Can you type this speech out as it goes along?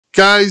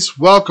Guys,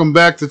 welcome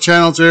back to the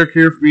channel. It's Eric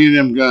here from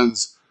E&M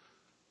Guns.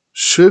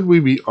 Should we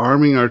be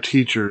arming our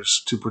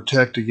teachers to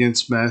protect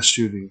against mass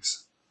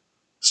shootings?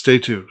 Stay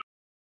tuned.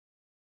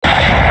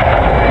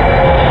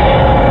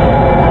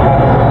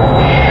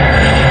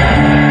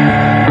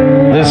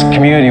 This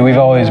community, we've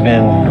always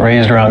been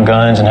raised around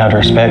guns and how to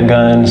respect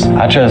guns.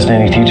 I trust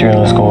any teacher in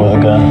the school with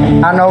a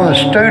gun. I know the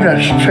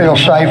students feel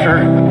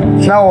safer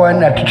knowing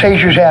that the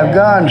teachers have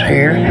guns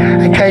here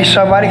in case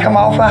somebody come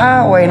off the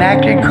highway and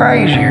acted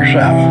crazy or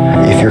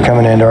something. If you're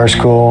coming into our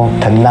school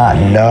to not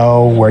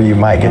know where you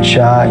might get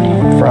shot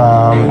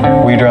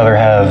from, We'd rather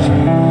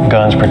have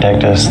guns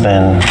protect us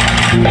than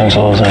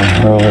pencils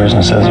and rulers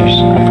and scissors.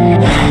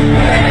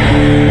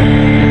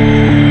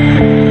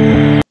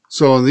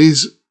 So in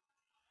these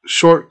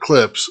short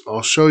clips,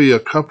 I'll show you a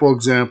couple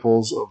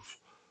examples of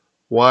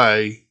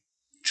why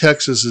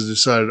Texas has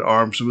decided to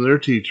arm some of their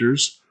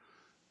teachers,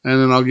 and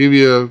then I'll give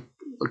you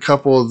a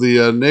couple of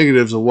the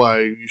negatives of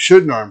why you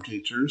shouldn't arm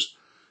teachers,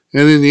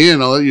 and in the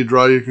end I'll let you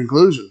draw your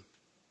conclusion.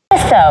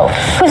 So,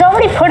 who's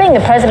already putting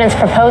the president's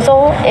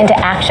proposal into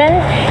action?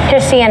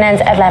 Here's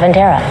CNN's Ed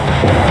Lavandera.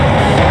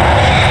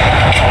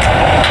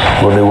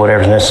 we'll do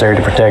whatever's necessary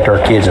to protect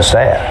our kids and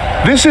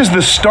staff. This is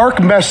the stark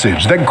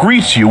message that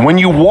greets you when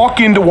you walk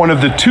into one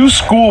of the two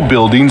school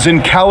buildings in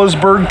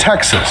Callisburg,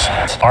 Texas.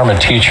 Arming a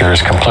teacher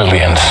is completely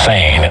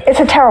insane. It's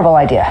a terrible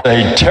idea.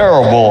 A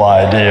terrible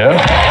idea.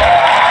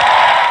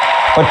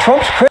 But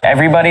Trump's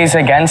everybody's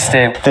against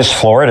it. This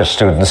Florida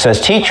student says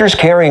teachers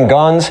carrying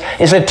guns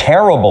is a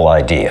terrible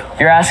idea.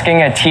 You're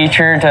asking a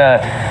teacher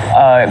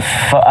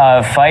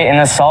to fight an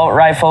assault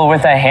rifle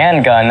with a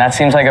handgun. That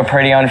seems like a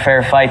pretty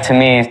unfair fight to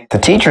me. The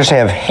teachers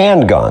have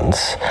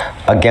handguns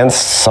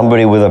against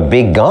somebody with a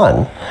big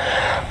gun.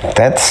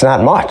 That's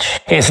not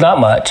much. It's not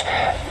much,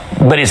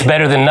 but it's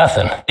better than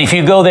nothing. If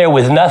you go there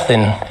with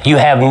nothing, you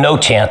have no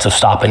chance of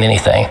stopping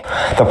anything.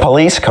 The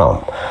police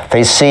come.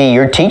 They see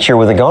your teacher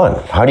with a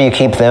gun. How do you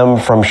keep them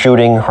from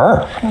shooting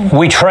her?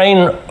 We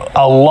train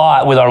a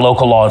lot with our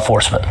local law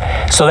enforcement.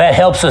 So that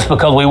helps us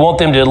because we want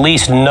them to at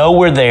least know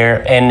we're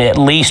there and at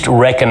least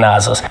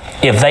recognize us.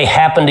 If they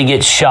happen to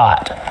get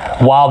shot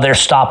while they're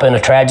stopping a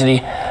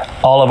tragedy,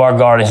 all of our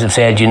guardians have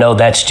said, you know,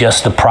 that's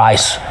just the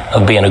price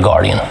of being a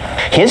guardian.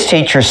 His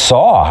teacher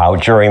saw how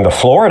during the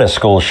Florida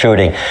school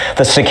shooting,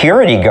 the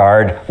security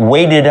guard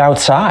waited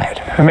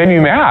outside. It made me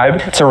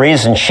mad. It's a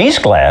reason she's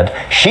glad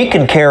she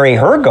can carry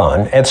her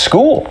gun at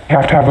school. You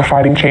have to have a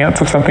fighting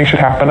chance if something should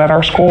happen at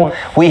our school.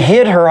 We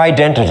hid her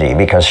identity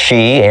because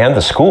she and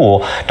the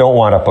school don't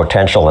want a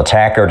potential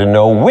attacker to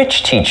know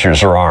which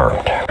teachers are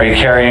armed. Are you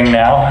carrying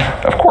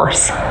now? Of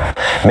course.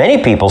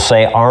 Many people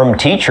say armed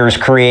teachers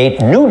create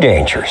new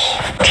dangers.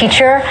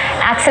 Teacher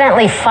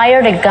accidentally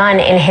fired a gun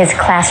in his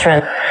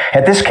classroom.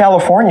 At this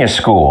California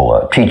school,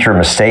 a teacher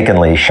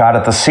mistakenly shot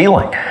at the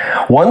ceiling.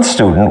 One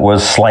student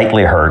was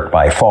slightly hurt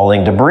by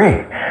falling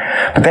debris.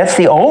 But that's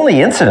the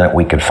only incident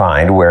we could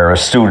find where a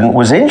student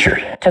was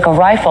injured. Took a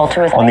rifle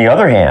to his... On the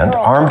other hand,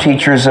 armed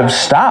teachers have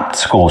stopped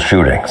school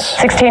shootings.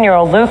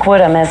 16-year-old Luke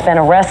Woodham has been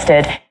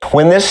arrested.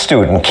 When this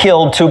student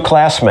killed two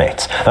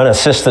classmates, an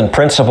assistant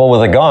principal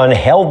with a gun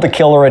held the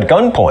killer at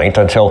gunpoint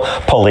until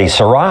police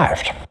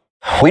arrived.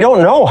 We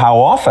don't know how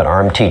often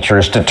armed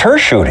teachers deter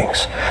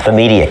shootings. The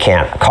media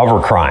can't cover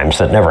crimes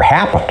that never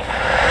happened.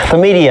 The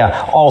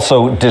media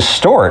also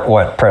distort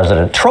what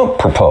President Trump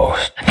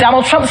proposed.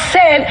 Donald Trump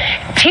said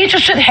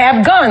teachers should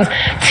have guns.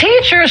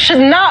 Teachers should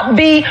not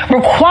be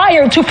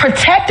required to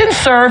protect and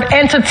serve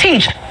and to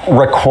teach.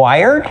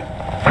 Required?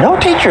 No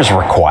teacher's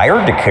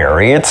required to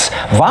carry. It's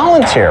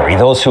voluntary.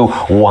 Those who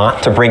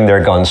want to bring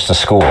their guns to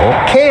school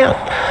can.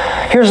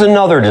 Here's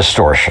another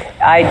distortion.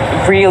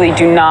 I really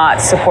do not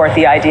support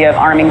the idea of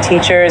arming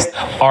teachers.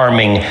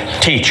 Arming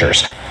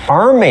teachers.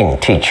 Arming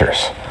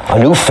teachers. A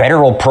new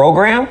federal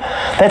program?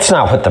 That's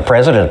not what the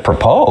president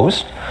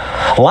proposed.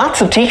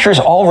 Lots of teachers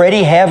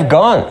already have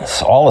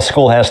guns. All a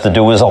school has to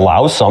do is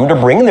allow some to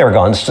bring their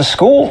guns to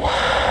school.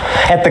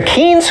 At the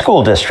Keene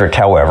School District,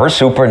 however,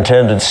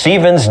 Superintendent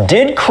Stevens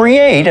did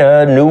create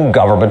a new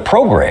government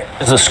program.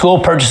 The school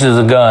purchases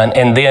a gun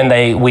and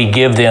then we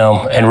give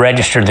them and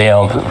register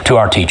them to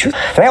our teachers.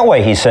 That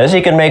way, he says,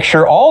 he can make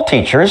sure all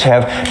teachers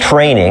have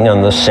training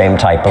on the same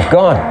type of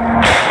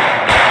gun.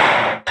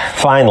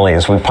 Finally,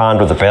 as we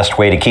ponder the best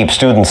way to keep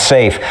students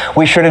safe,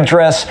 we should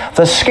address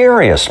the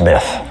scariest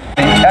myth.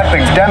 The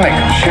epidemic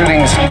of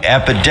shootings.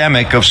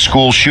 Epidemic of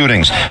school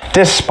shootings.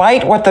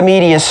 Despite what the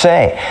media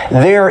say,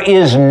 there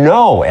is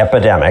no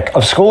epidemic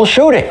of school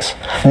shootings.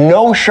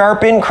 No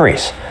sharp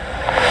increase.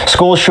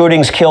 School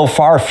shootings kill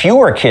far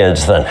fewer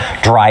kids than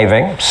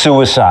driving,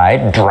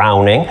 suicide,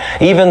 drowning,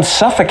 even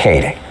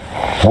suffocating.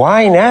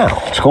 Why now?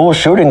 School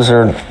shootings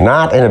are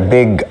not in a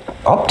big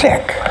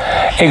uptick.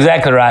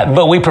 Exactly right.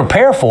 But we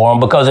prepare for them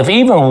because if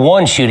even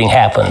one shooting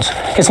happens,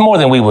 it's more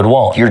than we would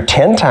want. You're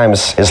 10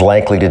 times as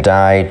likely to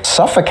die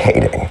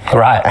suffocating.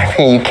 Right. I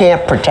mean, you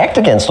can't protect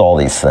against all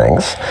these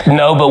things.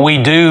 No, but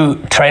we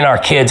do train our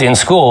kids in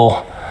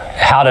school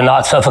how to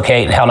not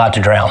suffocate, how not to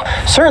drown.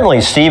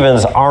 Certainly,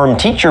 Stephen's armed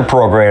teacher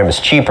program is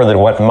cheaper than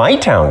what my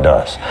town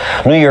does.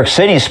 New York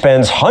City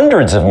spends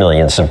hundreds of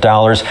millions of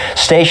dollars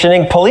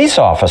stationing police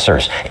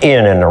officers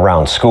in and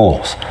around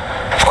schools.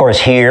 Of course,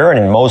 here and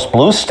in most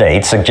blue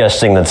states,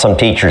 suggesting that some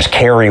teachers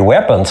carry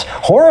weapons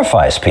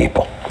horrifies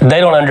people. They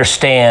don't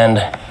understand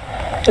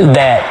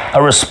that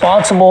a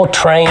responsible,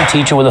 trained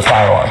teacher with a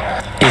firearm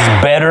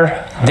is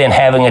better than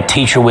having a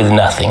teacher with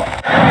nothing.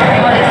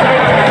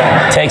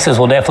 Texas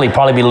will definitely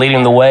probably be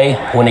leading the way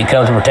when it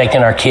comes to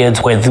protecting our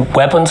kids with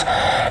weapons,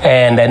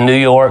 and that New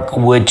York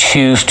would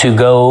choose to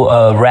go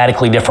a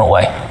radically different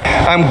way.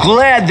 I'm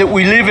glad that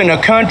we live in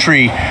a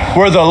country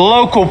where the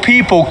local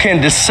people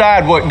can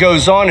decide what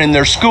goes on in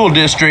their school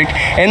district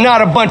and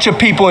not a bunch of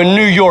people in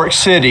New York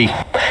City.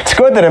 It's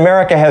good that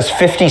America has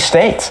 50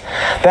 states.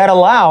 That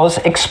allows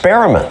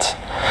experiments.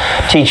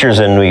 Teachers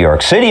in New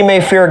York City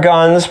may fear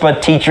guns,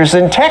 but teachers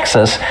in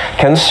Texas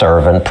can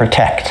serve and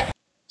protect.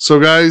 So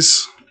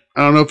guys,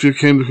 I don't know if you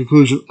came to the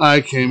conclusion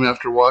I came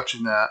after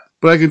watching that,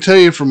 but I can tell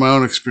you from my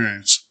own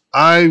experience,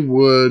 I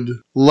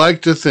would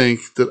like to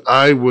think that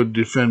I would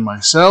defend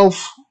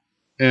myself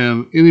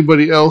and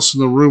anybody else in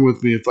the room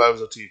with me if I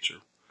was a teacher.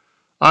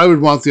 I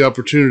would want the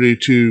opportunity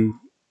to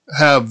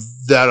have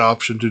that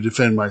option to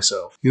defend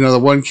myself. You know, the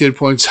one kid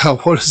points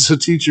out, what is a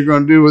teacher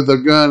going to do with a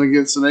gun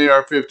against an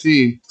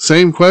AR-15?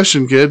 Same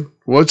question, kid.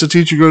 What's a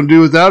teacher going to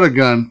do without a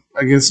gun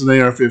against an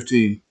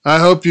AR-15? I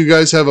hope you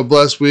guys have a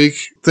blessed week.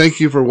 Thank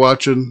you for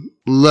watching.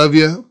 Love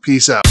you.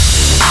 Peace out.